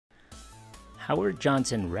Howard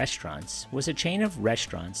Johnson Restaurants was a chain of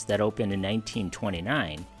restaurants that opened in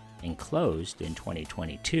 1929 and closed in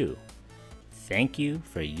 2022. Thank you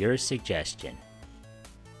for your suggestion.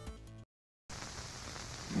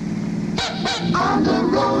 On the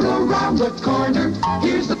road around the corner,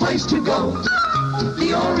 here's the place to go.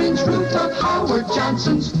 The orange roof of Howard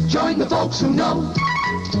Johnson's. Join the folks who know.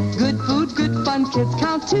 Good food, good fun, kids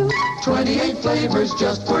count too. 28 flavors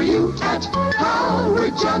just for you at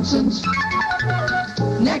Howard Johnson's.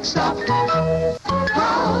 Next stop,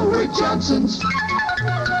 Howard Johnson's.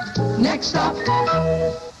 Next stop.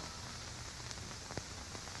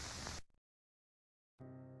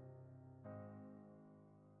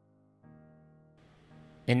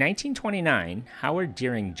 In 1929, Howard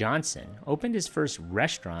Deering Johnson opened his first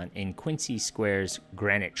restaurant in Quincy Square's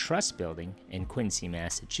Granite Trust Building in Quincy,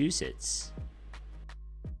 Massachusetts.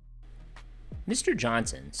 Mr.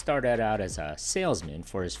 Johnson started out as a salesman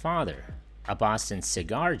for his father, a Boston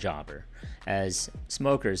cigar jobber. As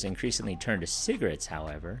smokers increasingly turned to cigarettes,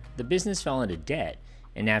 however, the business fell into debt,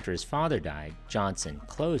 and after his father died, Johnson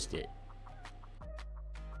closed it.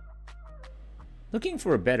 Looking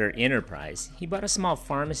for a better enterprise, he bought a small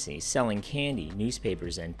pharmacy selling candy,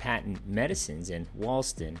 newspapers, and patent medicines in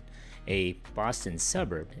Walston, a Boston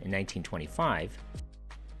suburb, in 1925.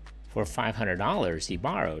 For $500 he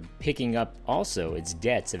borrowed, picking up also its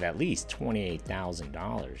debts of at least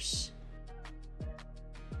 $28,000.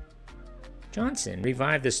 Johnson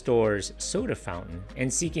revived the store's soda fountain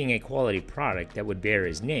and, seeking a quality product that would bear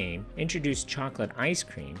his name, introduced chocolate ice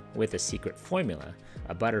cream with a secret formula,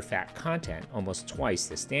 a butterfat content almost twice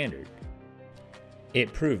the standard.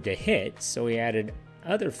 It proved a hit, so he added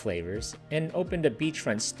other flavors and opened a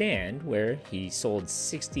beachfront stand where he sold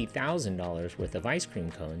 $60,000 worth of ice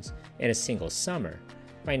cream cones in a single summer.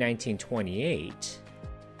 By 1928,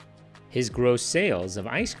 his gross sales of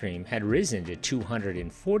ice cream had risen to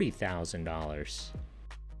 $240,000.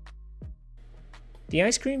 The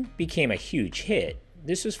ice cream became a huge hit.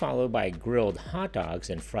 This was followed by grilled hot dogs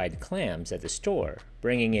and fried clams at the store,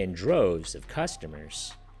 bringing in droves of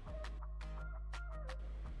customers.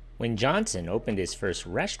 When Johnson opened his first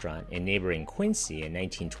restaurant in neighboring Quincy in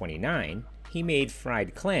 1929, he made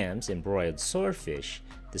fried clams and broiled swordfish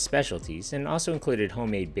the specialties, and also included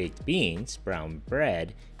homemade baked beans, brown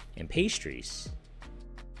bread, and pastries.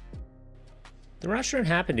 The restaurant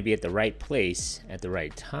happened to be at the right place at the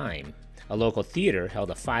right time. A local theater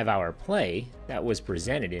held a 5-hour play that was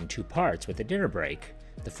presented in 2 parts with a dinner break.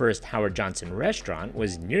 The first Howard Johnson restaurant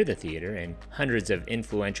was near the theater, and hundreds of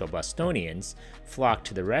influential Bostonians flocked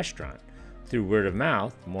to the restaurant. Through word of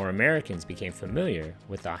mouth, more Americans became familiar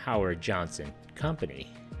with the Howard Johnson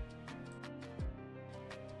Company.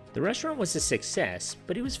 The restaurant was a success,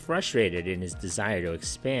 but he was frustrated in his desire to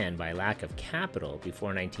expand by lack of capital before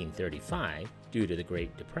 1935 due to the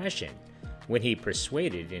Great Depression, when he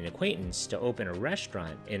persuaded an acquaintance to open a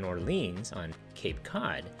restaurant in Orleans on Cape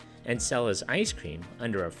Cod and sell his ice cream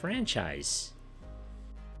under a franchise.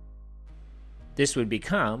 This would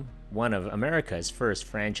become one of America's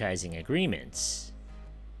first franchising agreements.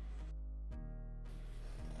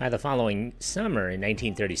 By the following summer in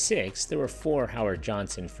 1936, there were 4 Howard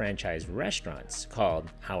Johnson franchise restaurants called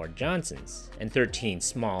Howard Johnson's, and 13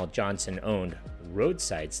 small Johnson-owned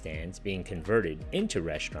roadside stands being converted into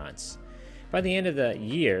restaurants. By the end of the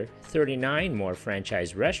year, 39 more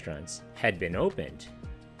franchise restaurants had been opened.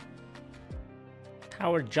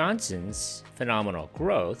 Howard Johnson's phenomenal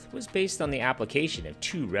growth was based on the application of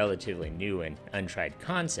 2 relatively new and untried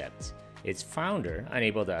concepts. Its founder,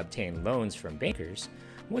 unable to obtain loans from bankers,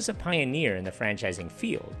 was a pioneer in the franchising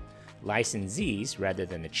field. Licensees, rather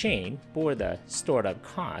than the chain, bore the stored-up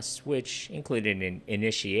costs, which included an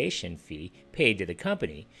initiation fee paid to the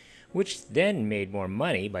company, which then made more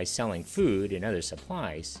money by selling food and other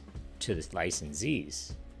supplies to the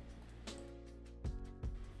licensees.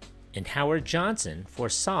 And Howard Johnson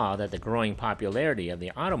foresaw that the growing popularity of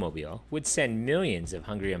the automobile would send millions of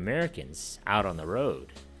hungry Americans out on the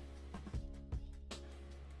road.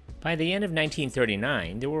 By the end of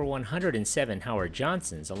 1939, there were 107 Howard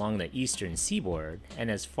Johnsons along the eastern seaboard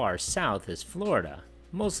and as far south as Florida,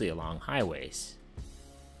 mostly along highways.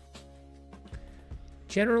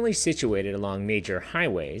 Generally situated along major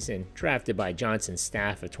highways and drafted by Johnson's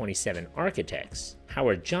staff of 27 architects,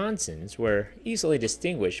 Howard Johnsons were easily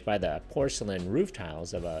distinguished by the porcelain roof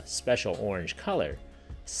tiles of a special orange color,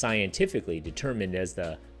 scientifically determined as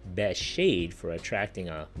the best shade for attracting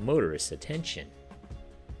a motorist's attention.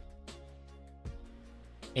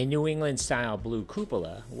 A New England-style blue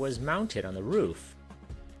cupola was mounted on the roof.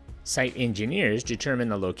 Site engineers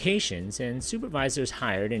determined the locations, and supervisors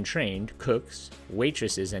hired and trained cooks,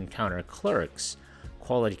 waitresses, and counter clerks.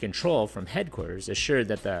 Quality control from headquarters assured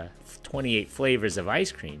that the 28 flavors of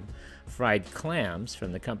ice cream, fried clams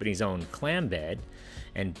from the company's own clam bed,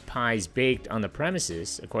 and pies baked on the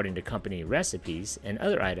premises according to company recipes, and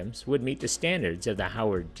other items would meet the standards of the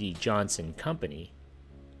Howard D. Johnson Company.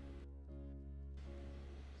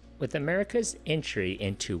 With America's entry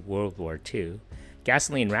into World War II,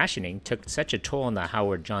 gasoline rationing took such a toll on the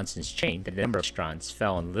Howard Johnson's chain that the number of restaurants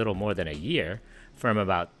fell in little more than a year, from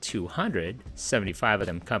about 200, 75 of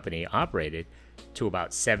them company operated, to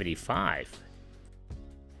about 75.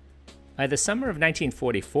 By the summer of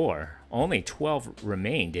 1944, only 12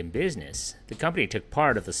 remained in business. The company took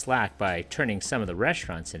part of the slack by turning some of the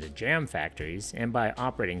restaurants into jam factories and by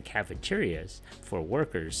operating cafeterias for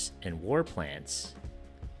workers in war plants.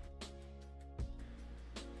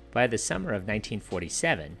 By the summer of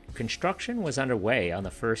 1947, construction was underway on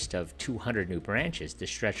the first of 200 new branches to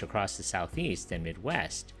stretch across the Southeast and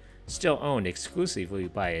Midwest. Still owned exclusively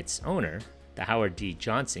by its owner, the Howard D.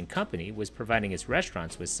 Johnson Company was providing its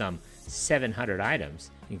restaurants with some 700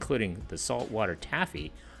 items, including the saltwater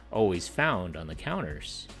taffy always found on the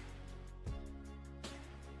counters.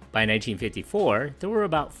 By 1954, there were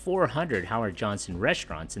about 400 Howard Johnson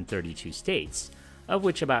restaurants in 32 states, of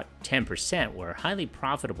which about 10% were highly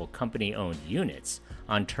profitable company-owned units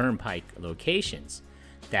on turnpike locations.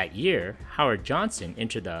 That year, Howard Johnson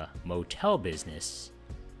entered the motel business.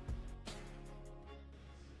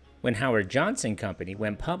 When Howard Johnson Company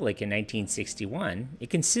went public in 1961,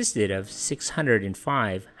 it consisted of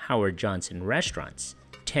 605 Howard Johnson restaurants,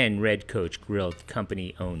 10 Red Coach Grilled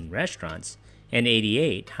Company-owned restaurants, and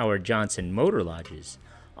 88 Howard Johnson motor lodges,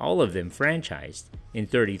 all of them franchised in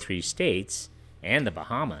 33 states and the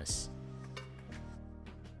Bahamas.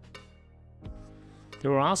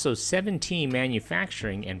 There were also 17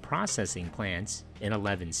 manufacturing and processing plants in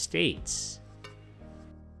 11 states.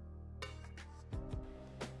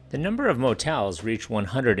 The number of motels reached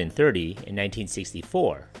 130 in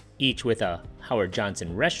 1964, each with a Howard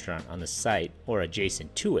Johnson restaurant on the site or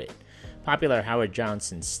adjacent to it. Popular Howard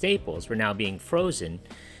Johnson staples were now being frozen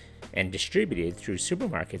and distributed through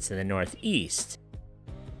supermarkets in the Northeast.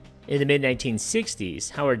 In the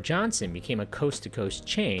mid-1960s, Howard Johnson became a coast-to-coast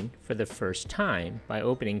chain for the first time by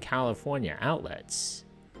opening California outlets.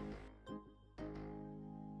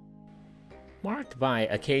 Marked by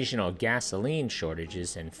occasional gasoline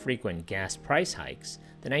shortages and frequent gas price hikes,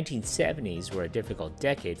 the 1970s were a difficult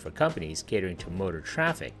decade for companies catering to motor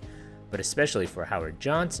traffic, but especially for Howard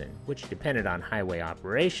Johnson, which depended on highway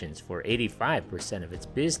operations for 85% of its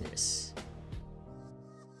business.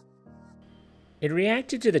 It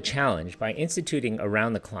reacted to the challenge by instituting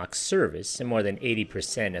around-the-clock service in more than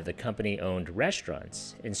 80% of the company-owned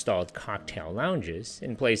restaurants, installed cocktail lounges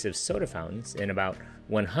in place of soda fountains in about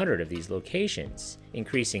 100 of these locations,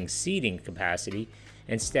 increasing seating capacity,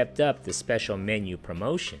 and stepped up the special menu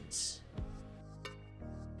promotions.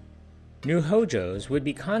 New hojos would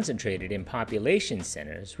be concentrated in population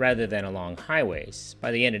centers rather than along highways.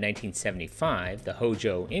 By the end of 1975, the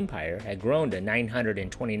Hojo empire had grown to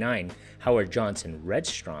 929 Howard Johnson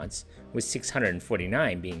restaurants, with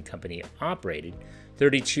 649 being company-operated,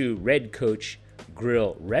 32 Red Coach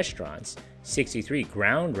Grill restaurants, 63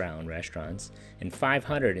 Ground Round restaurants, and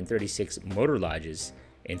 536 motor lodges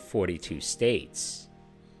in 42 states.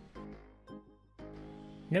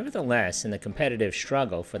 Nevertheless, in the competitive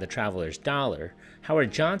struggle for the traveler's dollar,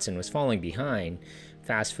 Howard Johnson was falling behind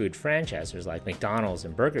fast food franchisors like McDonald's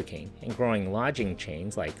and Burger King, and growing lodging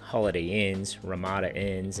chains like Holiday Inns, Ramada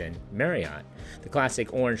Inns, and Marriott. The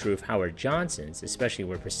classic orange roof Howard Johnsons especially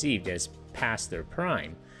were perceived as past their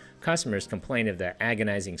prime. Customers complained of the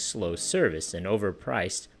agonizing slow service and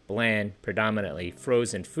overpriced, bland, predominantly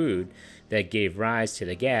frozen food that gave rise to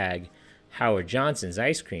the gag, Howard Johnson's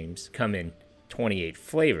ice creams come in 28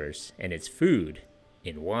 flavors, and it's food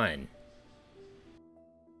in one.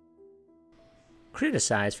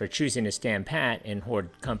 Criticized for choosing to stand pat and hoard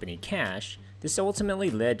company cash, this ultimately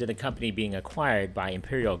led to the company being acquired by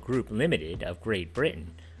Imperial Group Limited of Great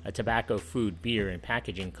Britain, a tobacco, food, beer, and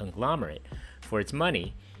packaging conglomerate. For its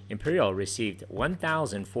money, Imperial received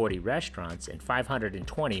 1,040 restaurants and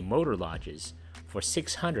 520 motor lodges for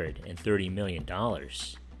 $630 million.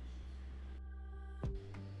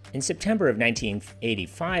 In September of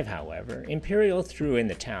 1985, however, Imperial threw in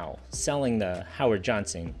the towel, selling the Howard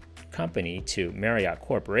Johnson Company to Marriott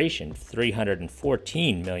Corporation for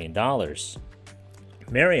 $314 million.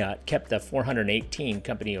 Marriott kept the 418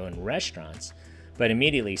 company-owned restaurants, but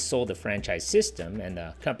immediately sold the franchise system and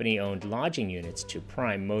the company-owned lodging units to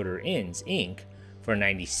Prime Motor Inns, Inc., for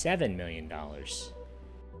 $97 million.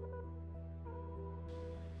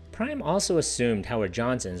 Prime also assumed Howard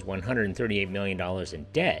Johnson's $138 million in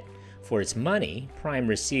debt. For its money, Prime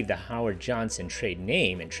received the Howard Johnson trade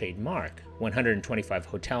name and trademark, 125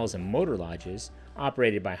 hotels and motor lodges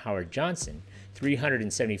operated by Howard Johnson,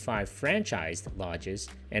 375 franchised lodges,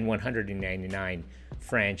 and 199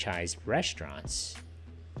 franchised restaurants.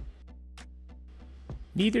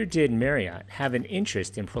 Neither did Marriott have an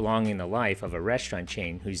interest in prolonging the life of a restaurant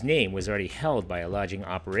chain whose name was already held by a lodging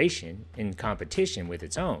operation in competition with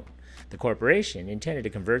its own. The corporation intended to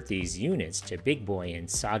convert these units to Big Boy and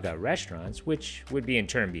Saga restaurants, which would in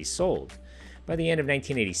turn be sold. By the end of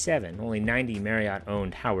 1987, only 90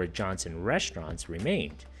 Marriott-owned Howard Johnson restaurants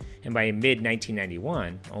remained, and by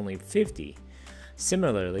mid-1991, only 50.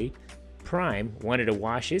 Similarly, Prime wanted to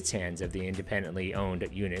wash its hands of the independently owned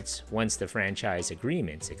units once the franchise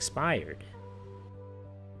agreements expired.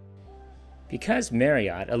 Because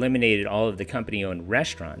Marriott eliminated all of the company-owned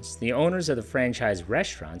restaurants, the owners of the franchise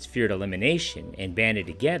restaurants feared elimination and banded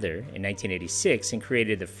together in 1986 and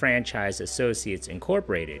created the Franchise Associates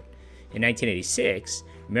Incorporated. In 1986,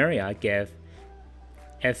 Marriott gave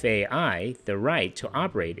FAI the right to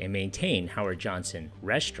operate and maintain Howard Johnson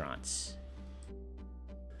restaurants.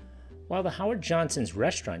 While the Howard Johnson's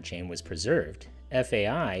restaurant chain was preserved,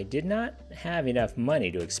 FAI did not have enough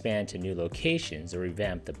money to expand to new locations or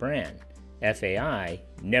revamp the brand. FAI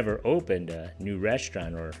never opened a new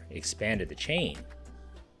restaurant or expanded the chain.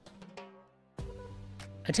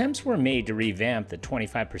 Attempts were made to revamp the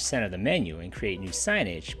 25% of the menu and create new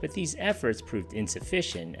signage, but these efforts proved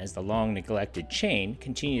insufficient as the long-neglected chain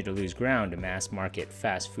continued to lose ground to mass-market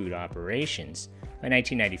fast food operations. By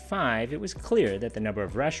 1995, it was clear that the number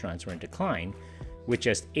of restaurants were in decline, with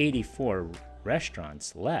just 84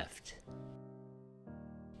 restaurants left.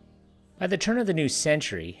 By the turn of the new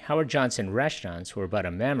century, Howard Johnson restaurants were but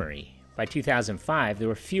a memory. By 2005, there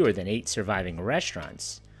were fewer than 8 surviving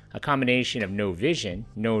restaurants. A combination of no vision,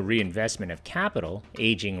 no reinvestment of capital,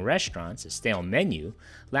 aging restaurants, a stale menu,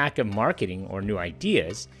 lack of marketing or new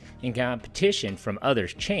ideas, and competition from other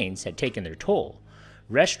chains had taken their toll.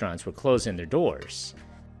 Restaurants were closing their doors.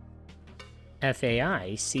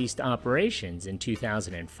 FAI ceased operations in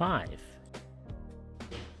 2005.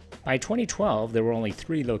 By 2012, there were only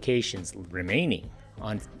 3 locations remaining.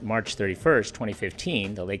 On March 31,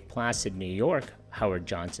 2015, the Lake Placid, New York Howard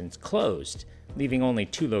Johnson's closed, leaving only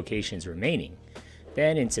 2 locations remaining.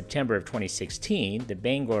 Then in September of 2016, the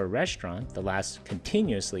Bangor restaurant, the last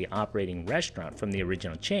continuously operating restaurant from the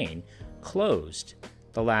original chain, closed,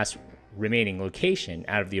 the last remaining location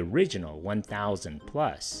out of the original 1,000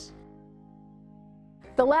 plus.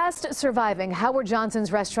 The last surviving Howard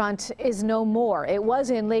Johnson's restaurant is no more. It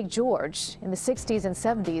was in Lake George. In the 60s and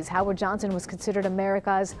 70s, Howard Johnson was considered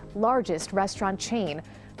America's largest restaurant chain.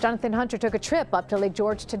 Jonathan Hunter took a trip up to Lake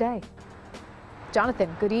George today.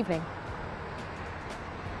 Jonathan, good evening.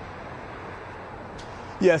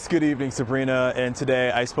 Yes, good evening, Sabrina. And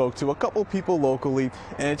today I spoke to a couple people locally,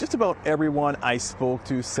 and just about everyone I spoke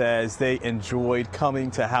to says they enjoyed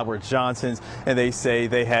coming to Howard Johnson's, and they say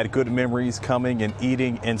they had good memories coming and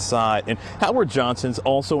eating inside. And Howard Johnson's,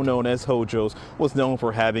 also known as Hojo's, was known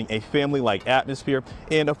for having a family-like atmosphere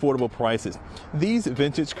and affordable prices. These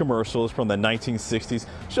vintage commercials from the 1960s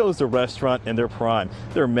shows the restaurant in their prime.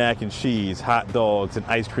 Their mac and cheese, hot dogs, and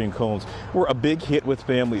ice cream cones were a big hit with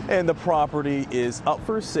families, and the property is up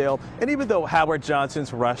for sale. And even though Howard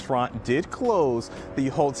Johnson's restaurant did close, the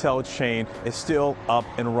hotel chain is still up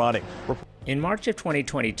and running. In March of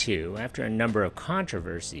 2022, after a number of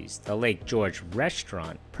controversies, the Lake George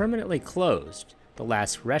restaurant permanently closed, the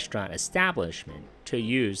last restaurant establishment to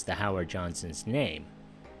use the Howard Johnson's name.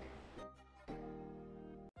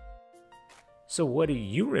 So what do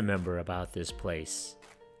you remember about this place?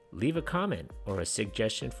 Leave a comment or a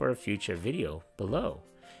suggestion for a future video below.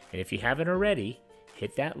 And if you haven't already,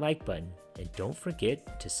 hit that like button and don't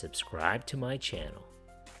forget to subscribe to my channel.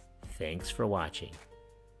 Thanks for watching.